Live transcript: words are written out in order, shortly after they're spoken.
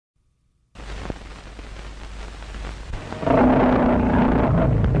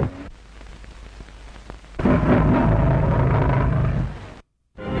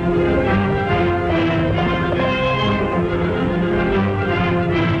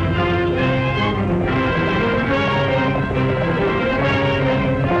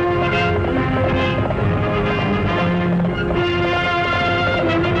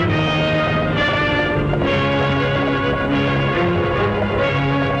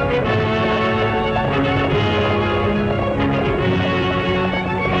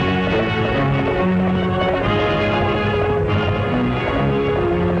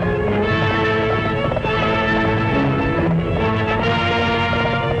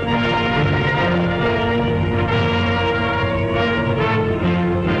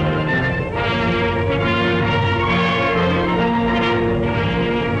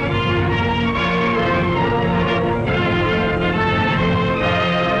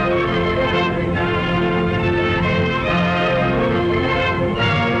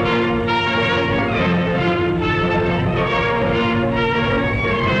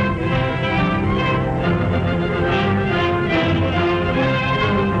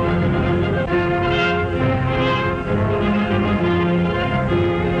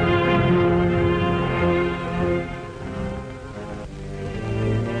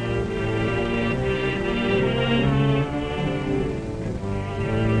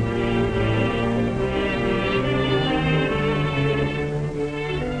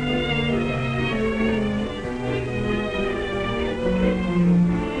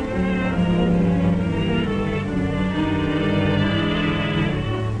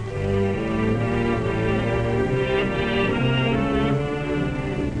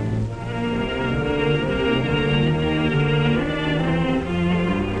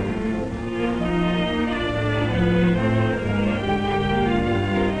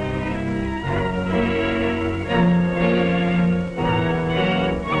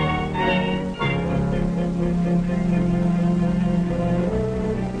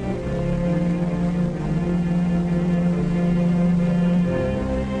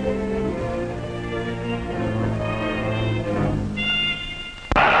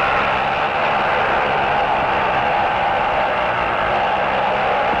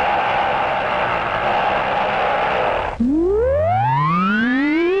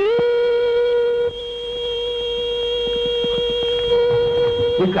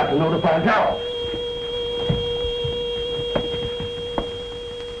notify Zaroff.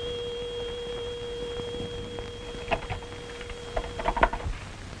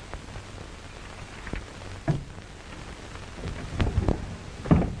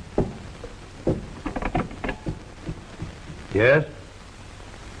 Yes?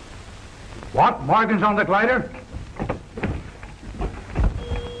 What? Morgan's on the glider?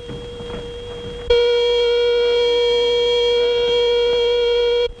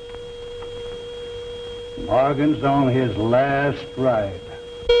 Morgan's on his last ride.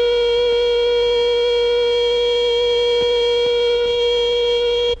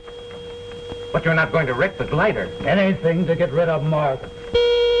 But you're not going to wreck the glider. Anything to get rid of Morgan.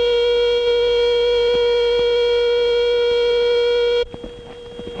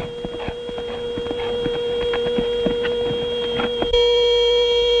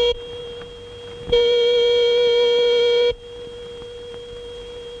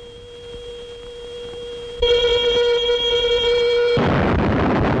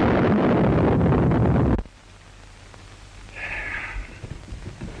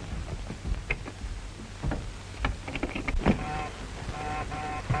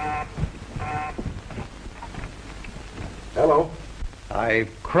 Hello. I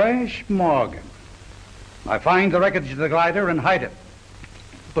crash Morgan. I find the wreckage of the glider and hide it.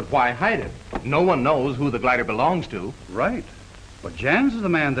 But why hide it? No one knows who the glider belongs to. Right. But Jans is the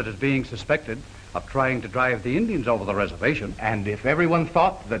man that is being suspected of trying to drive the Indians over the reservation. And if everyone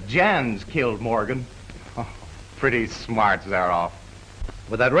thought that Jans killed Morgan, pretty smart, Zaroff.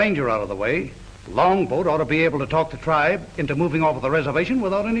 With that ranger out of the way, Longboat ought to be able to talk the tribe into moving over the reservation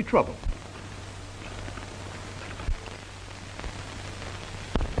without any trouble.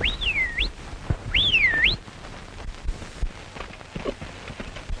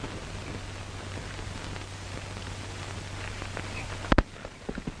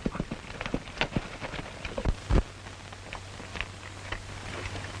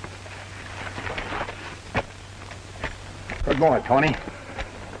 Good boy, Tony.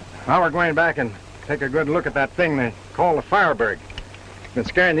 Now we're going back and take a good look at that thing they call the Firebird. It's been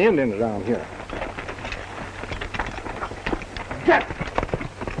scaring the Indians around here. Get!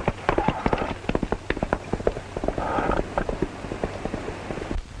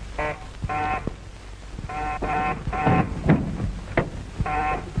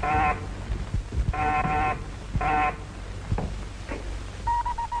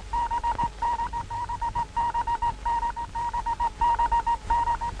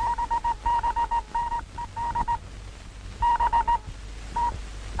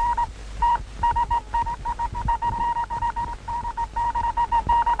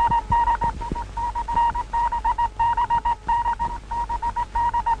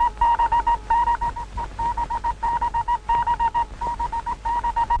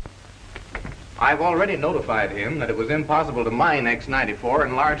 I've already notified him that it was impossible to mine X-94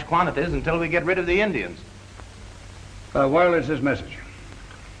 in large quantities until we get rid of the Indians. Wireless his message.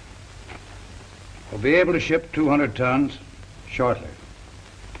 We'll be able to ship 200 tons shortly.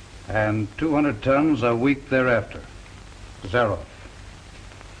 And 200 tons a week thereafter. Zaroff.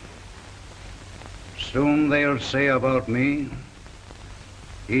 Soon they'll say about me,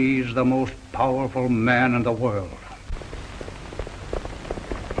 he's the most powerful man in the world.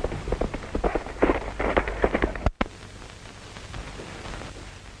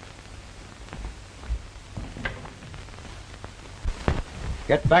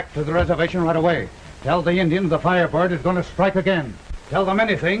 Get back to the reservation right away. Tell the Indians the Firebird is going to strike again. Tell them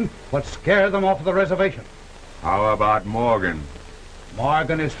anything but scare them off the reservation. How about Morgan?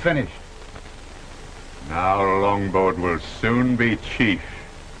 Morgan is finished. Now Longboat will soon be chief.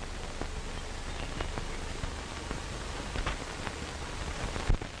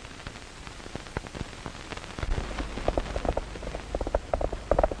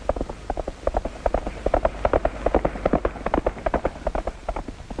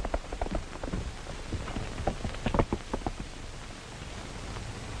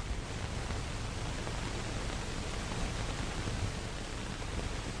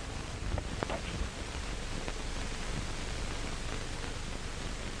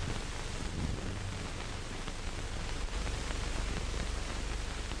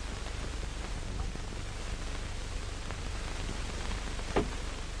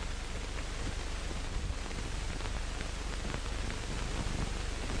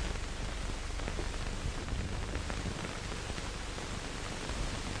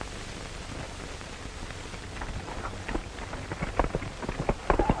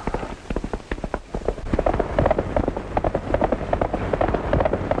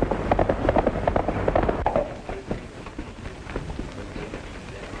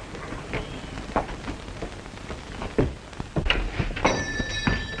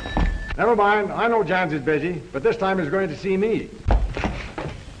 Never mind. I know Jans is busy, but this time he's going to see me.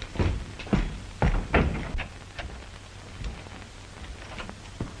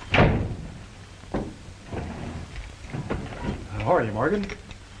 How are you, Morgan?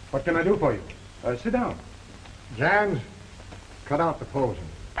 What can I do for you? Sit down. Jans, cut out the posing.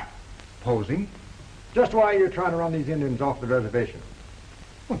 Posing? Just why you're trying to run these Indians off the reservation.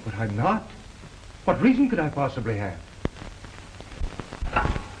 Well, but I'm not. What reason could I possibly have?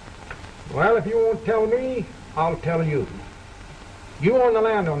 Well, if you won't tell me, I'll tell you. You own the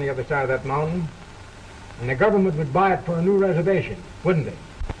land on the other side of that mountain, and the government would buy it for a new reservation, wouldn't they?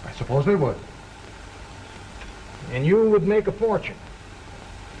 I suppose they would. And you would make a fortune.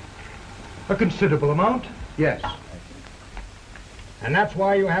 A considerable amount? Yes. And that's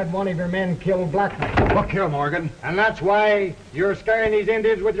why you had one of your men killed Blackman. Look here, Morgan. And that's why you're scaring these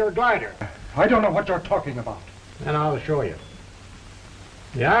Indians with your glider. I don't know what you're talking about. And I'll show you.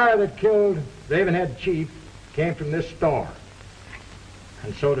 The hour that killed Ravenhead Chief came from this store.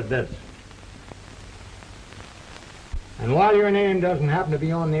 And so did this. And while your name doesn't happen to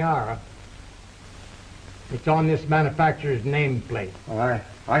be on the hour, it's on this manufacturer's nameplate.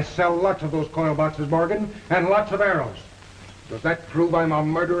 I sell lots of those coil boxes, Morgan, and lots of arrows. Does that prove I'm a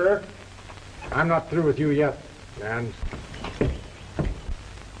murderer? I'm not through with you yet, Jans.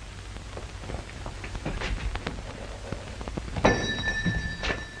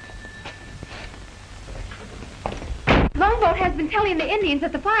 Longboat has been telling the Indians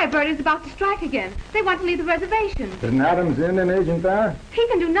that the Firebird is about to strike again. They want to leave the reservation. Isn't Adams the Indian agent there? He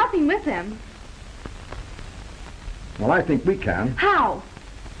can do nothing with them. Well, I think we can. How?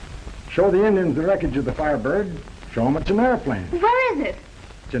 Show the Indians the wreckage of the Firebird. Show them it's an airplane. Where is it?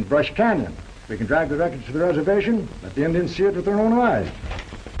 It's in Brush Canyon. We can drag the wreckage to the reservation, let the Indians see it with their own eyes.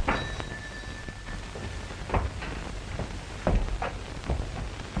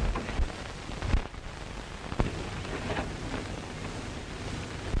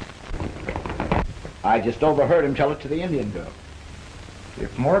 I just overheard him tell it to the Indian girl.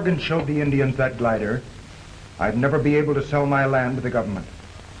 If Morgan showed the Indians that glider, I'd never be able to sell my land to the government.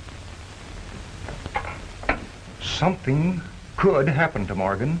 Something could happen to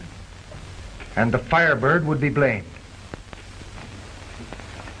Morgan, and the Firebird would be blamed.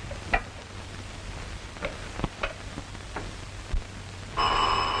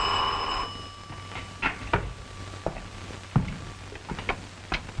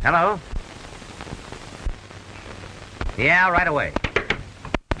 Hello? Yeah, right away.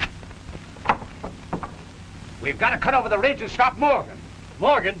 We've got to cut over the ridge and stop Morgan.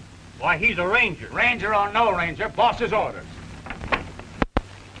 Morgan? Why, he's a ranger. Ranger or no ranger, boss's orders.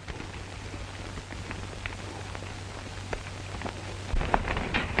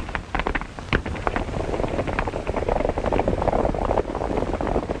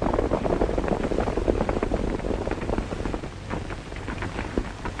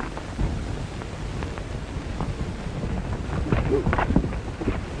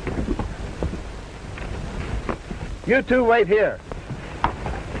 You two wait here.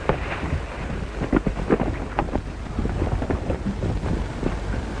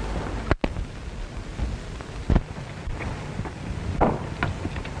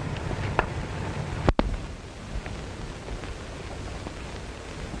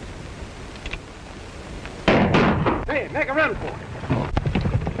 Hey, make a run for it.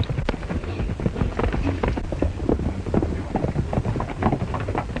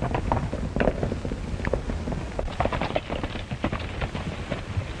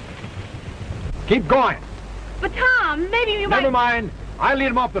 Keep going. But Tom, maybe you might... Never mind. I'll lead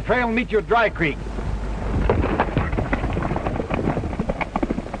him off the trail and meet you at Dry Creek.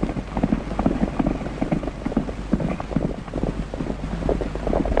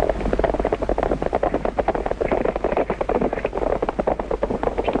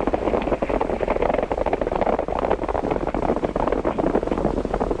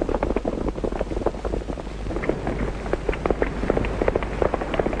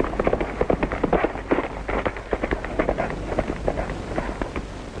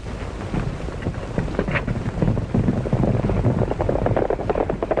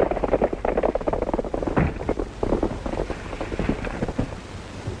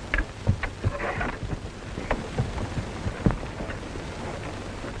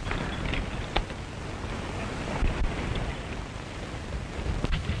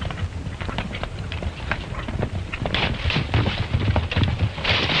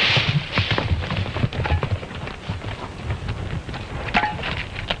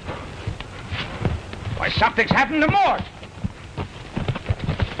 Something's happened to Mort.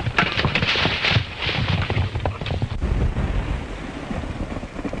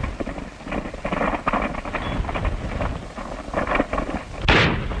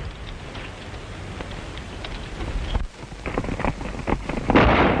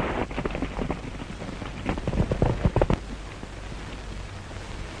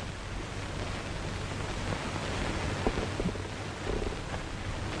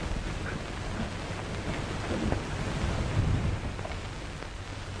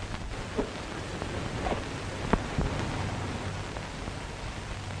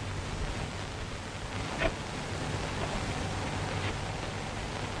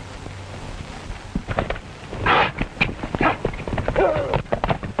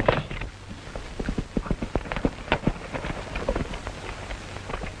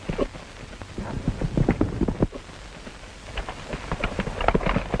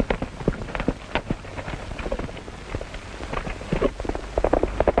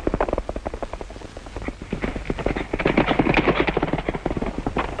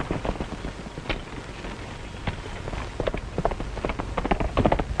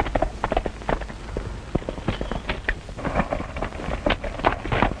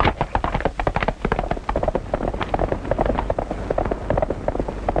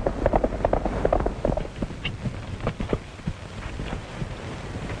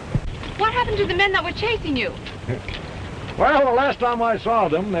 What happened to the men that were chasing you? Well, the last time I saw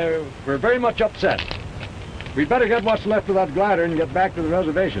them, they were very much upset. We'd better get what's left of that glider and get back to the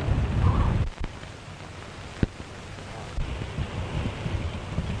reservation.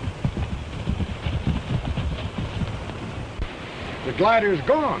 The glider's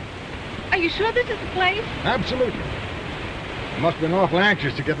gone. Are you sure this is the place? Absolutely. They must have been awful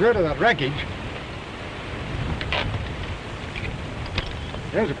anxious to get rid of that wreckage.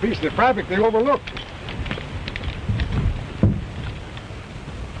 There's a piece of the fabric they overlooked.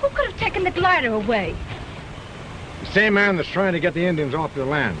 Who could have taken the glider away? The same man that's trying to get the Indians off the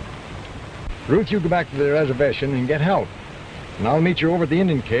land. Ruth, you go back to the reservation and get help. And I'll meet you over at the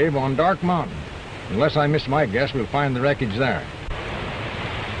Indian cave on Dark Mountain. Unless I miss my guess, we'll find the wreckage there.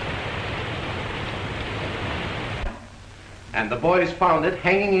 And the boys found it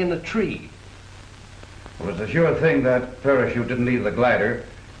hanging in a tree. Well, it's a sure thing that parachute didn't leave the glider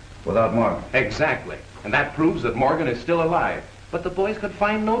without Morgan. Exactly. And that proves that Morgan is still alive. But the boys could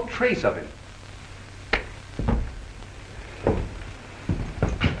find no trace of him.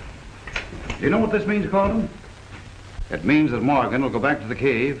 Do you know what this means, Colton? It means that Morgan will go back to the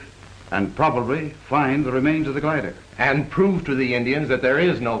cave and probably find the remains of the glider. And prove to the Indians that there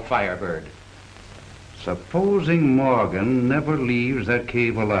is no Firebird. Supposing Morgan never leaves that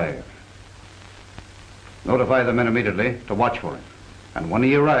cave alive. Notify the men immediately to watch for him. And when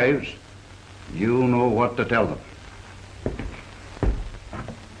he arrives, you know what to tell them.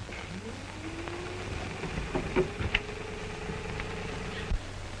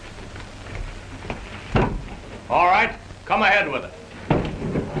 All right, come ahead with it.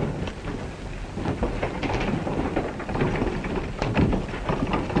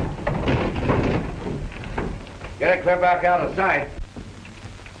 Get it clear back out of sight.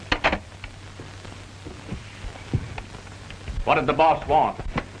 What did the boss want?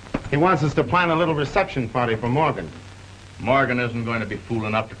 He wants us to plan a little reception party for Morgan. Morgan isn't going to be fool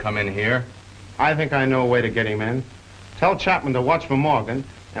enough to come in here. I think I know a way to get him in. Tell Chapman to watch for Morgan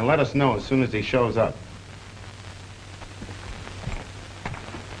and let us know as soon as he shows up.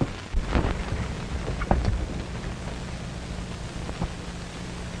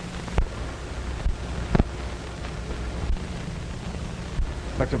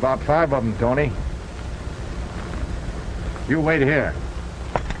 Looks about 5 of them, Tony. You wait here.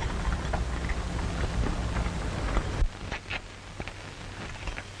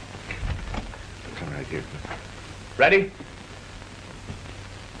 Come right here. Ready?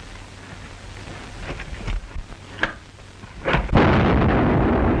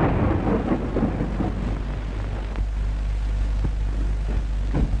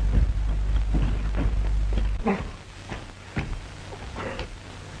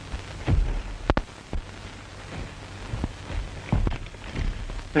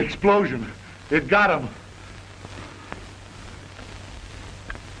 Explosion. It got him.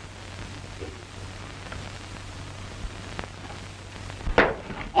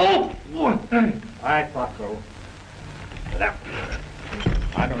 Oh! I thought so.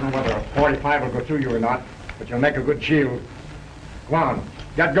 I don't know whether a 45 will go through you or not, but you'll make a good shield. Go on,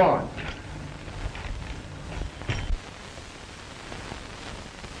 get going.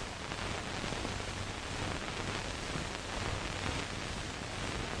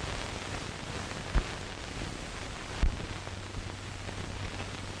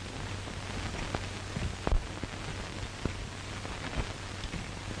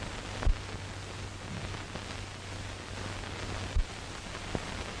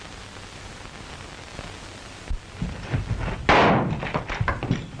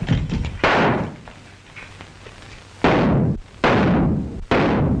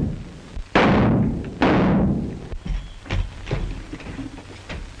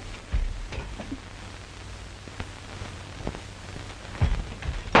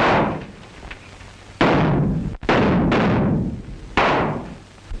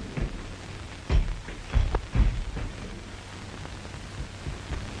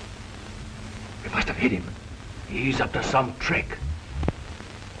 Hit him. He's up to some trick.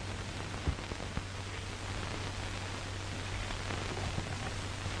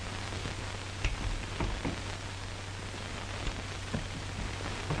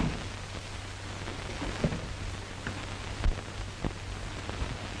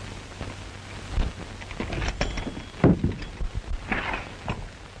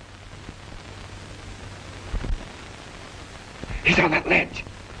 He's on that ledge.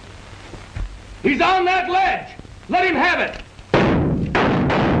 He's on that ledge! Let him have it!